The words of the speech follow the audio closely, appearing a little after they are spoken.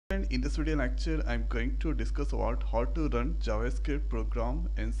In this video lecture, I'm going to discuss about how to run JavaScript program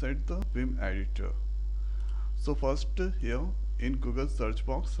inside the Vim editor. So first here in Google search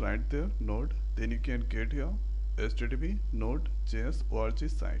box, write there node, then you can get here http node.js org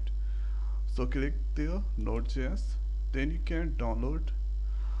site. So click there node.js, then you can download.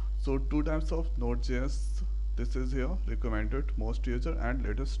 So two types of node.js. This is here recommended, most user and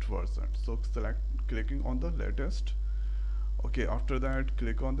latest version. So clicking on the latest. Okay, after that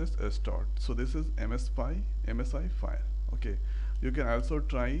click on this start. So this is MSI file. Okay, you can also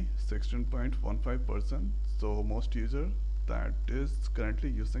try 16.15 version. So most user that is currently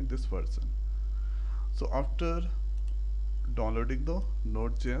using this version. So after downloading the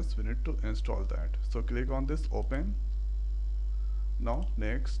node.js, we need to install that. So click on this open. Now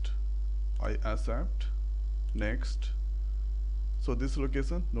next, I accept, next. So this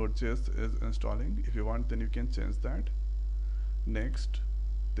location node.js is installing. If you want, then you can change that. Next,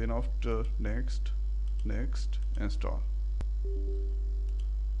 then after next, install.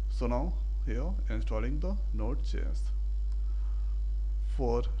 So now here installing the node.js.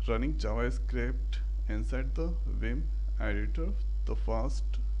 For running JavaScript inside the Vim editor, the first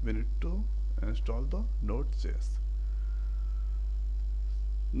we need to install the node.js.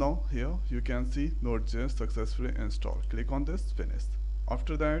 Now here you can see node.js successfully installed. Click on this finish.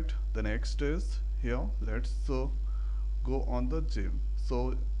 After that, the next is here, let's go on the Vim.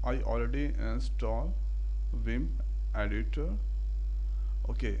 So I already installed Vim editor.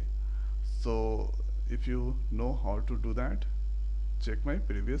 Okay, so if you know how to do that, check my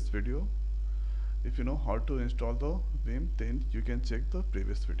previous video. If you know how to install the Vim, then you can check the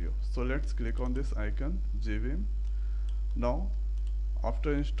previous video. So let's click on this icon Vim. Now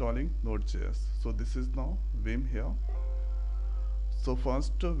after installing node.js, so this is now Vim here. So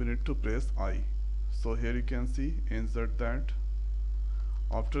first we need to press I. So here you can see insert that.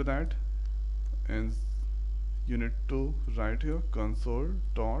 After that, and you need to write here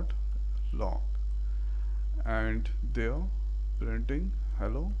console.log and there printing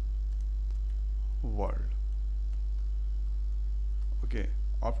hello world. Okay,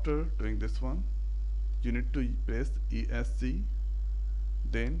 after doing this one, you need to press ESC,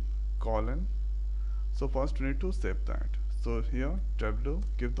 then colon. So first you need to save that. So here w,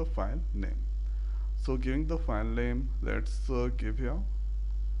 give the file name. So giving the file name, let's give here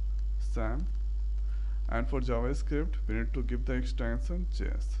sam, and for JavaScript we need to give the extension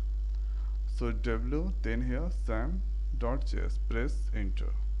js. So w, then here sam.js, press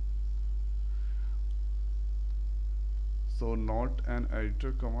enter. So not an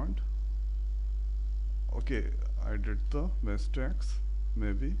editor command. Okay, I did the mistakes,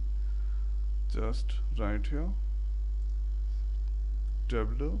 maybe just write here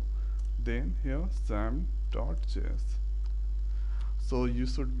w, then here sam.js. So you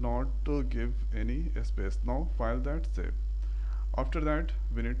should not give any space. Now file that save. After that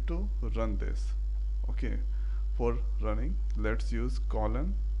we need to run this. Okay, for running let's use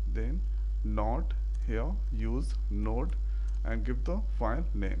colon, then not, here use node and give the file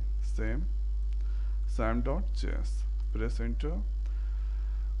name same sam.js, press enter.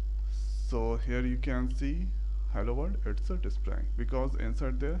 So here you can see hello world, it's a displaying because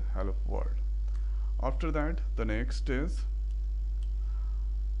inside there hello world. After that, the next is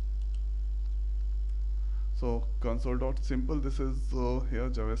so console.simple. This is here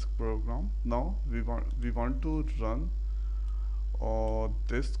JavaScript program. Now we want to run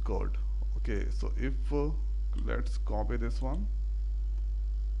this code. Okay, so if let's copy this one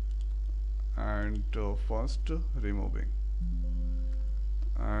and first removing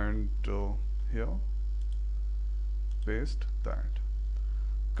and here paste that,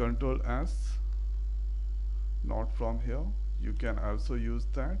 Control S, not from here, you can also use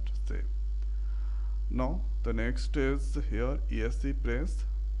that, save. Now the next is here ESC press,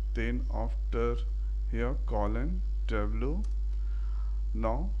 then after here colon w,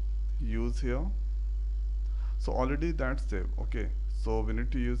 now use here. So already that's save. Okay, so we need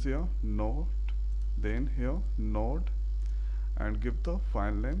to use here node, then here node and give the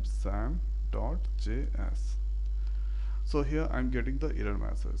file name sam.js. So here I'm getting the error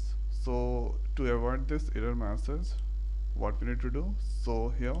message. So to avoid this error message, what we need to do, so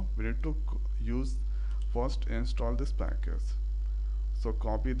here we need to use first install this package. So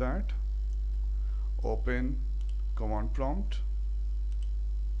copy that, open command prompt,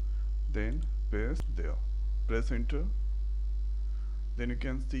 then paste there, press enter. Then you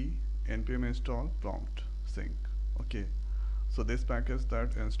can see npm install prompt sync. Okay, so this package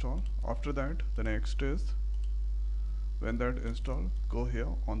that install. After that, the next is when that install, go here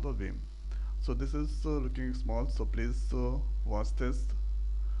on the Vim. So this is looking small, so please watch this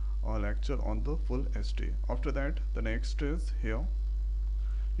lecture on the full HT. After that, the next is here.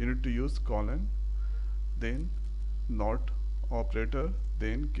 You need to use colon, then not operator,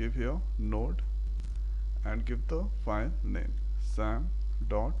 then give here node and give the file name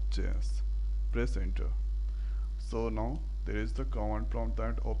sam.js. Press enter. So now there is the command prompt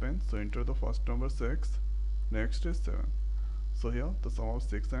that opens. So enter the first number 6, next is 7. So here the sum of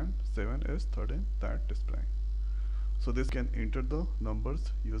 6 and 7 is 13, that displaying. So this can enter the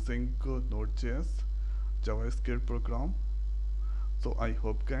numbers using Node.js JavaScript program. So I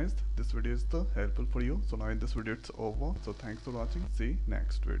hope guys this video is helpful for you. So now in this video it's over. So thanks for watching. See you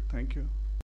next video. Thank you.